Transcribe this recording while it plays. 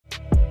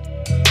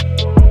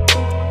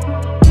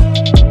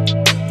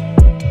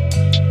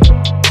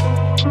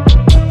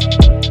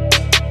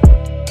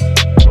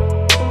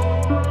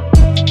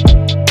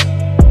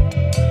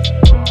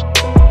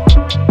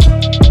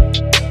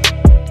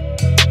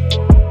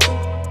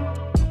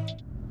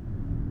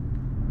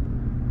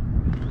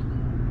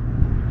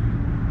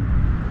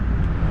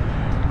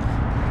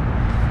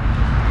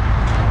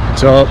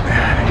What's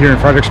up? Here in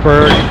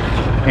Fredericksburg,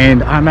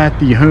 and I'm at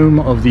the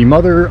home of the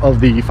mother of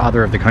the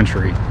father of the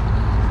country,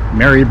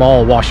 Mary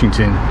Ball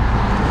Washington.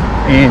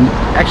 And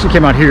actually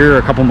came out here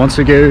a couple months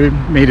ago,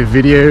 made a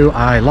video.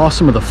 I lost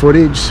some of the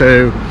footage,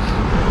 so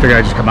figured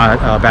I'd just come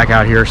out back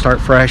out here,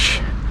 start fresh.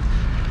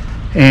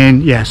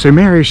 And yeah, so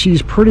Mary,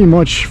 she's pretty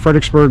much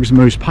Fredericksburg's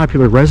most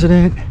popular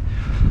resident.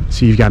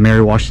 So you've got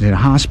Mary Washington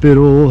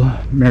Hospital,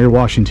 Mary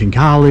Washington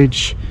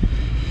College,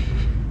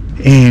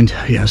 and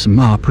yeah,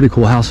 some pretty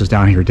cool houses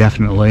down here,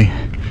 definitely.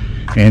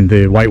 And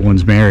the white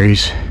one's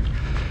Mary's.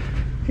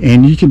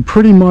 And you can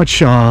pretty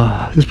much,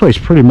 this place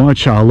pretty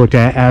much looked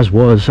at as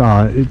was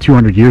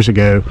 200 years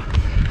ago.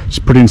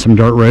 Just put in some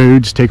dirt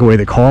roads, take away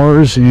the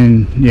cars,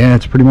 and yeah,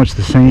 it's pretty much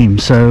the same.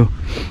 So,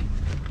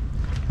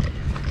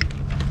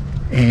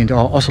 and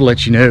I'll also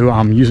let you know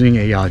I'm using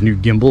a new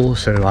gimbal,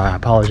 so I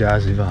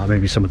apologize if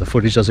maybe some of the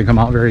footage doesn't come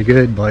out very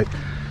good, but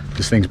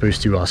this thing's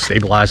supposed to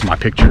stabilize my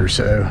picture,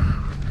 so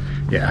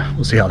yeah,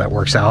 we'll see how that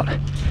works out.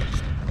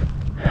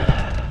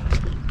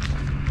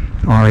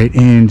 All right,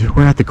 and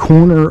we're at the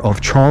corner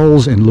of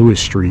Charles and Lewis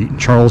Street.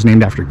 Charles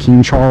named after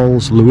King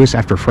Charles, Lewis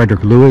after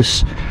Frederick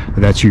Lewis.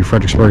 That's who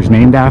Fredericksburg is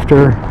named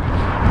after.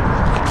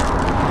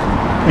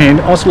 And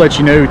also let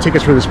you know,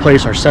 tickets for this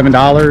place are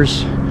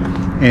 $7.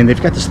 And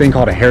they've got this thing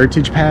called a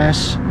Heritage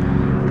Pass.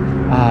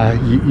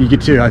 You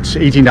get to, it's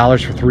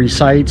 $18 for 3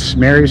 sites: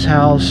 Mary's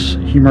house,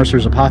 Hugh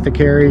Mercer's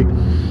Apothecary,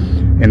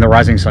 and the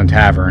Rising Sun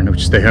Tavern,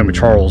 which is the home of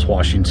Charles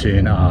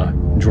Washington,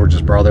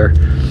 George's brother.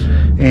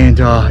 And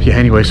yeah,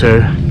 anyway,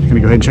 so I'm gonna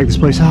go ahead and check this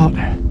place out.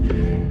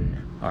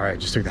 All right,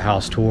 just took the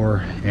house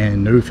tour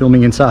and no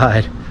filming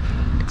inside.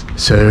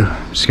 So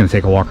I'm just gonna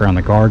take a walk around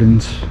the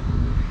gardens.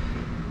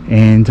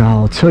 And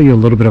I'll tell you a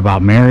little bit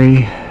about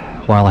Mary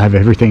while I have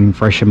everything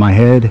fresh in my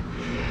head.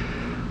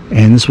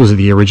 And this was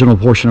the original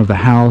portion of the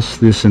house.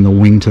 This in the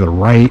wing to the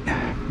right,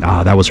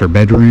 that was her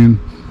bedroom.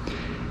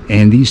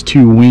 And these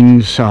 2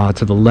 wings to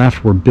the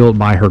left were built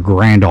by her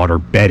granddaughter,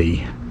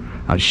 Betty.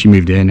 She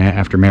moved in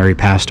after Mary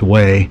passed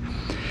away.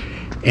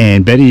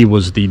 And Betty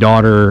was the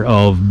daughter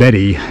of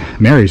Betty,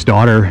 Mary's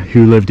daughter,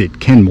 who lived at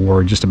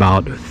Kenmore, just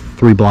about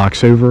 3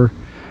 blocks over.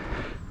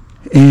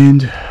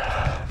 And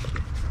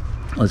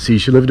let's see,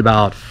 she lived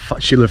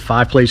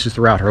 5 places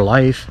throughout her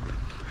life.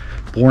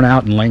 Born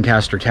out in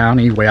Lancaster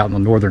County, way out in the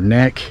northern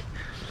neck.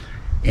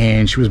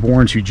 And she was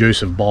born to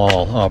Joseph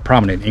Ball, a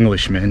prominent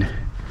Englishman.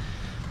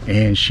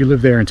 And she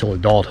lived there until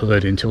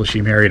adulthood, until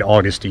she married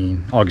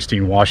Augustine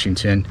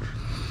Washington.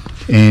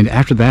 And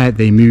after that,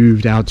 they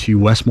moved out to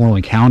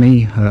Westmoreland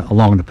County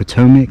along the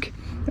Potomac,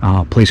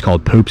 a place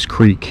called Pope's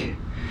Creek.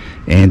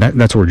 And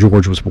that's where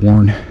George was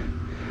born.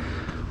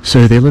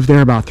 So they lived there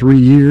about 3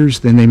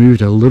 years. Then they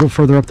moved a little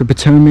further up the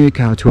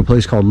Potomac to a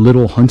place called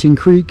Little Hunting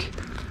Creek,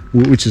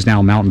 which is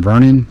now Mount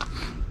Vernon.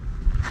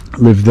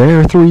 Lived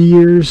there 3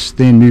 years,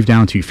 then moved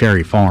down to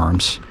Ferry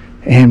Farms.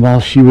 And while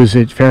she was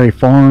at Ferry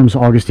Farms,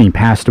 Augustine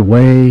passed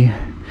away.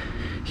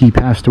 He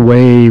passed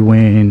away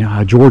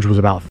when George was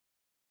about,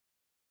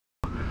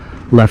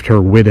 left her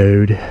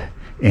widowed.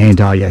 And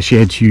yeah, she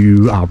had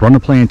to run a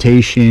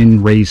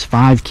plantation, raise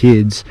 5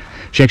 kids.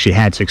 She actually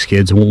had 6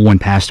 kids, and one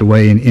passed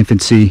away in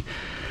infancy.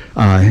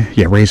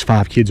 Yeah, raised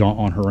 5 kids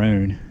on her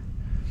own.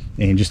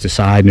 And just a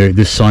side note,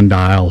 this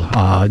sundial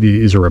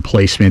is a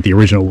replacement. The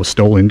original was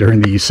stolen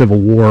during the Civil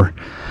War.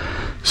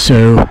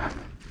 So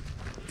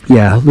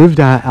yeah, lived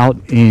out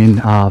in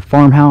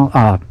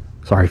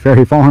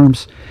Ferry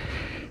Farms.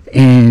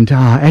 And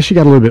as she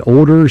got a little bit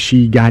older,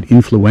 she got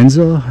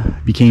influenza,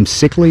 became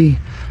sickly,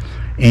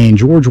 and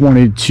George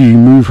wanted to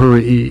move her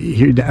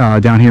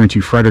down here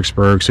into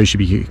Fredericksburg so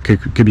she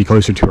could be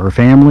closer to her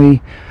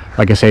family.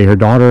 Like I say, her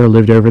daughter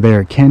lived over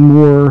there at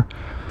Kenmore.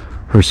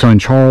 Her son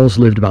Charles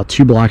lived about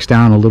 2 blocks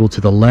down, a little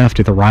to the left,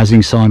 at the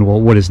Rising Sun, well,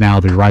 what is now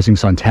the Rising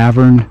Sun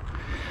Tavern.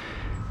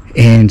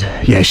 And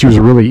yeah, she was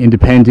a really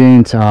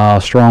independent,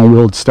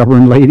 strong-willed,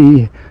 stubborn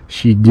lady.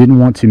 She didn't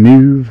want to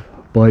move,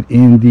 but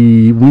in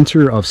the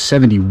winter of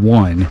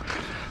 '71,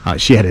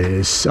 she had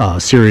a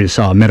serious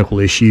medical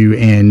issue,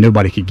 and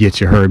nobody could get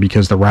to her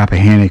because the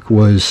Rappahannock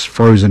was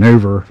frozen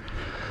over.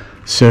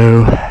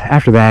 So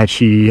after that,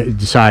 she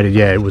decided,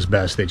 yeah, it was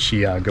best that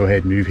she go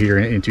ahead and move here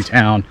into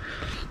town.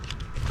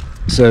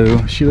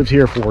 So she lived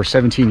here for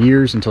 17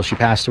 years until she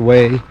passed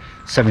away,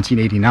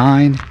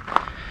 1789.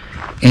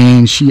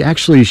 And she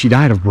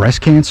died of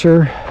breast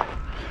cancer.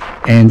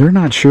 And they're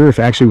not sure if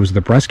actually it was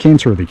the breast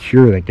cancer or the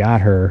cure that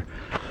got her.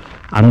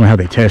 I don't know how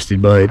they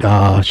tested, but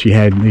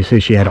they say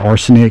she had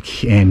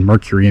arsenic and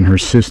mercury in her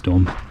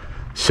system.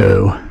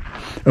 So,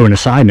 oh, and a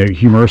side note,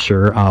 Hugh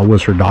Mercer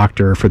was her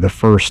doctor for the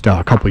first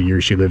couple of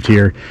years she lived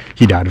here.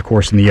 He died, of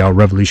course, in the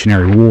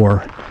Revolutionary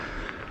War.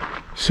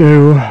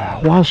 So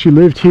while she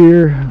lived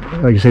here,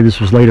 like I say, this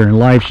was later in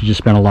life, she just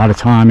spent a lot of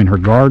time in her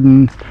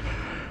garden.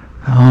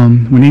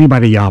 When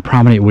anybody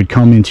prominent would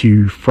come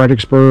into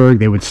Fredericksburg,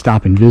 they would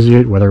stop and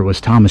visit, whether it was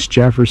Thomas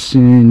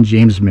Jefferson,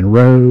 James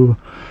Monroe,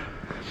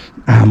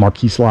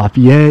 Marquis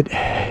Lafayette,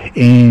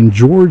 and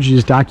George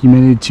is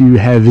documented to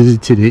have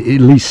visited it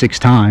at least 6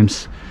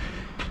 times.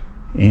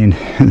 And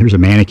there's a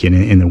mannequin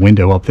in the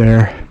window up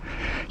there.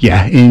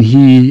 Yeah, and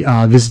he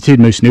visited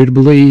most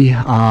notably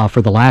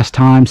for the last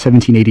time,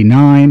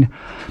 1789.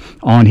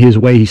 On his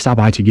way, he stopped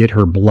by to get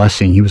her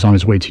blessing. He was on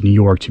his way to New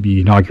York to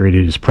be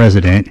inaugurated as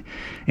president,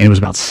 and it was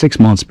about 6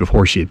 months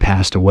before she had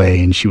passed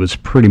away, and she was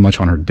pretty much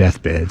on her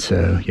deathbed.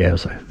 So yeah, it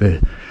was like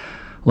the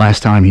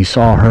last time he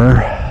saw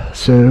her.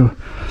 So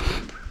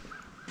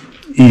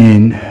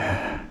in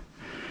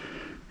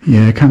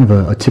kind of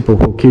a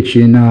typical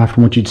kitchen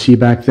from what you'd see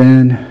back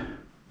then.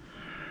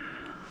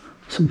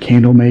 Some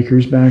candle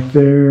makers back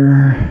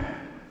there.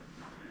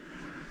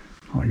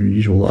 All your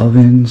usual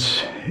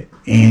ovens.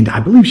 And I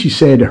believe she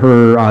said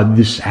her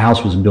this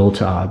house was built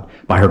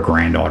by her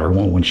granddaughter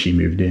when she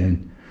moved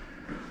in.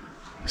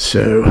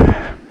 So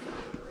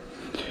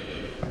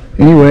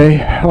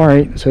anyway, all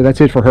right. So that's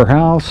it for her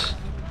house.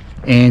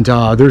 And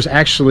there's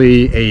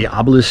actually a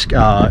obelisk,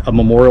 a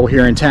memorial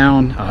here in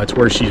town. It's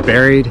where she's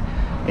buried,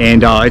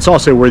 and it's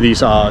also where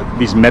these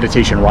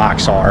meditation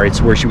rocks are. It's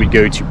where she would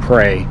go to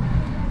pray.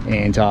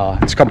 And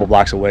it's a couple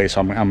blocks away, so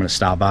I'm going to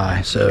stop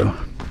by. So,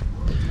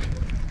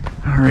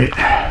 all right.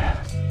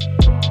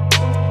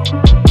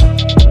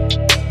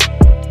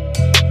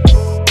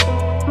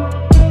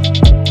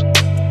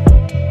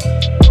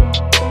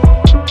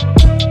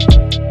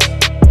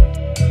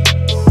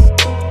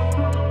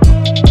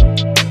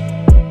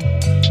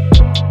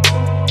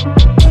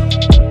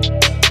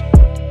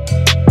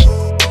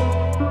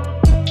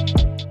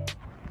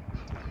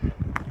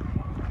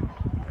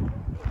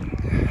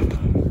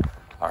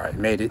 All right,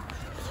 made it.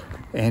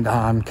 And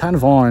I'm kind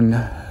of on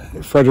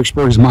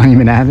Fredericksburg's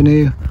Monument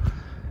Avenue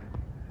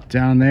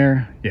down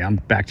there. Yeah, I'm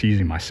back to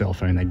using my cell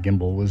phone. That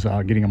gimbal was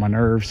getting on my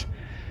nerves.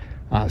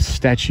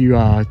 Statue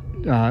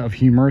of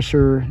Hugh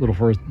Mercer. A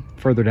little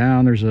further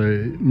down, there's a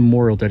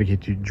memorial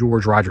dedicated to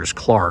George Rogers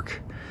Clark,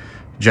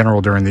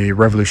 general during the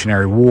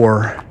Revolutionary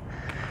War.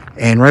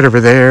 And right over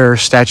there,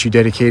 statue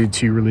dedicated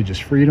to religious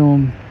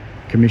freedom,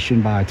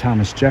 commissioned by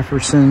Thomas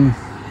Jefferson.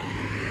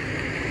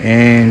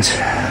 And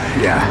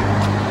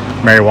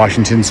yeah, Mary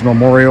Washington's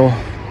memorial.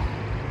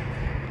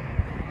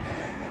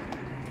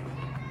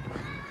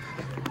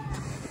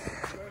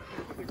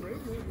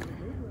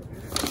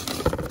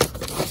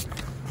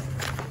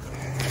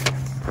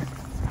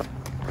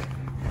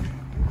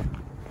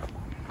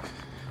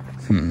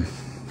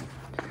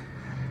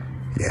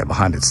 Yeah,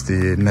 behind it's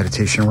the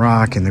Meditation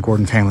Rock and the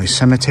Gordon Family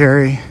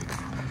Cemetery.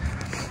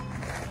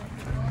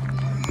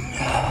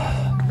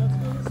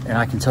 And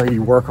I can tell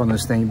you, work on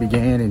this thing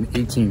began in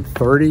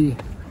 1830.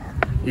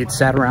 It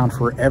sat around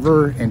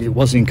forever, and it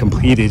wasn't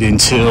completed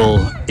until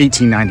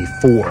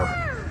 1894.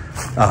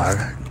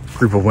 A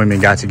group of women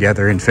got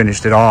together and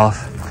finished it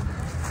off.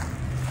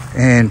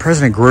 And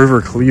President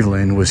Grover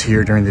Cleveland was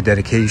here during the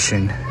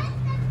dedication.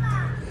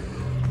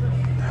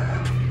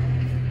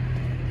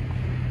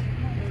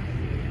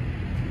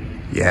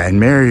 Yeah, and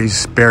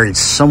Mary's buried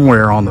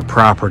somewhere on the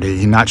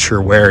property, not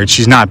sure where.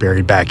 She's not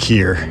buried back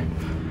here.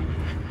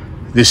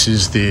 This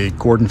is the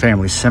Gordon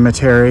Family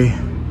Cemetery.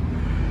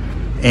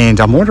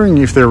 And I'm wondering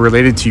if they're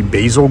related to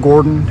Basil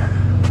Gordon.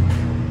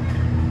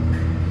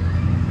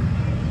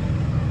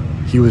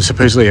 He was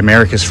supposedly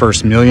America's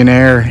first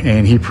millionaire,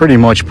 and he pretty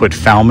much put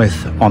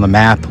Falmouth on the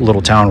map, a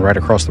little town right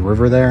across the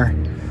river there.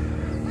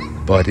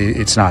 But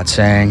it's not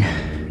saying.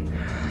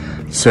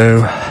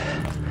 So,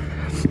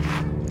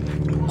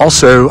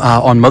 also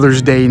on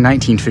Mother's Day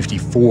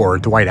 1954,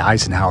 Dwight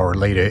Eisenhower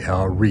laid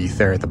a wreath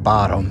there at the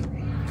bottom.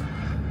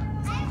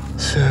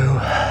 So,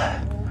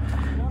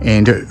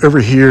 and over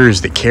here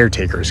is the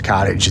caretaker's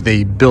cottage.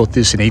 They built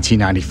this in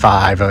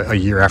 1895, a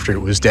year after it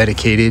was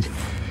dedicated.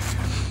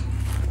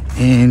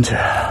 And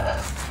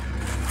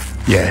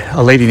yeah,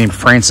 a lady named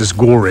Frances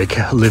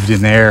Gorick lived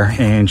in there,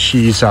 and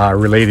she's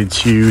related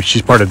to,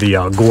 she's part of the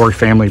Gore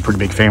family, pretty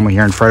big family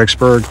here in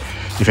Fredericksburg.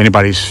 If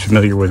anybody's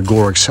familiar with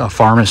Gorick's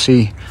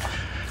Pharmacy,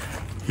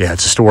 yeah,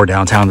 it's a store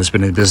downtown that's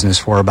been in business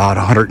for about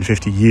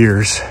 150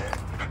 years.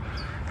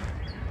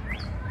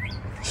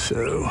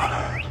 So,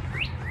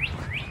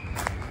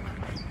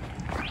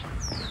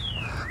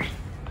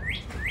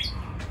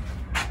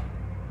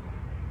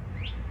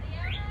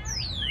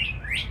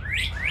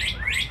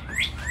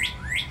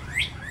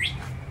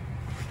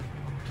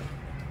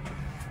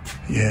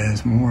 yeah,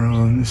 there's more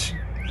on this.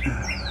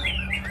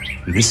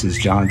 This is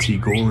John T.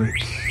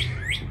 Gorick.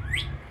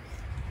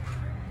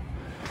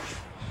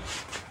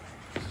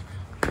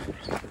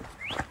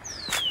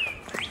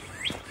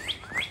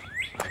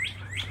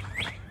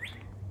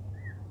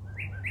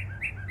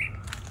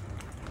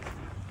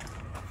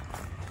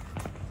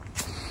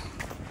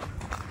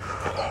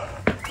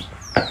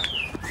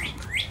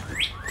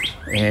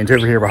 And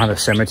over here behind the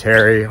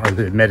cemetery are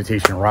the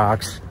Meditation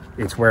Rocks.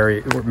 It's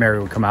where Mary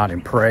would come out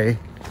and pray.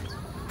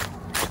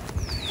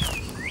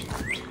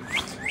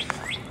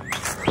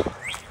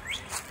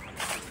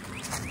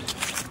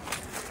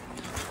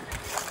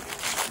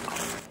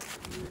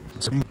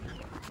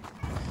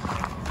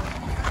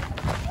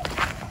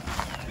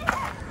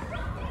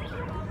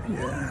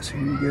 Yeah, so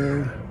here you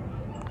go.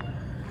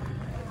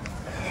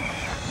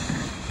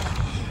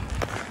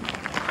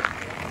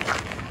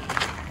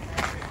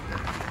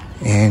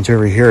 And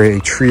over here, a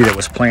tree that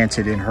was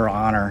planted in her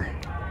honor.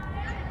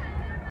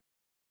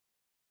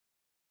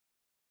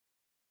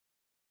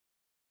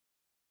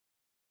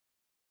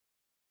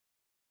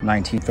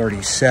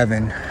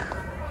 (1937),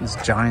 this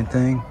giant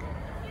thing.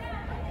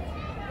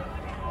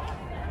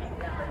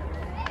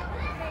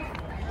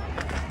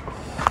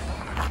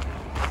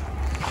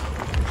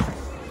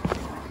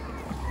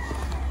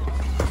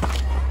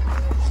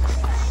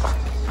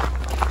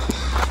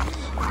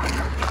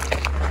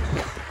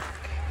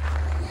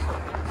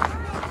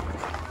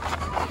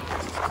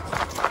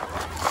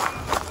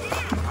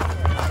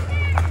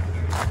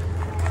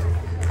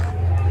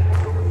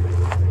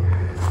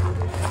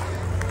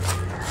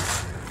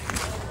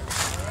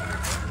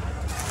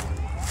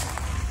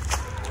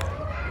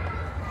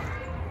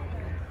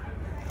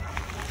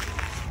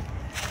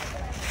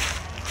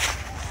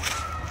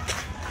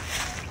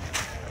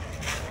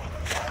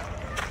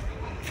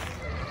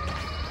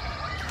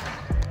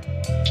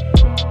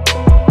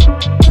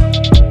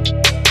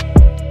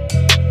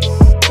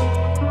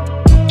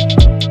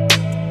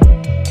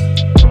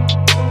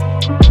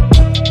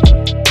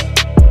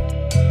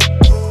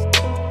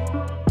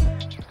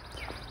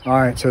 All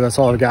right, so that's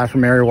all I've got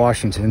from Mary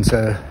Washington,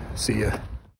 so see ya.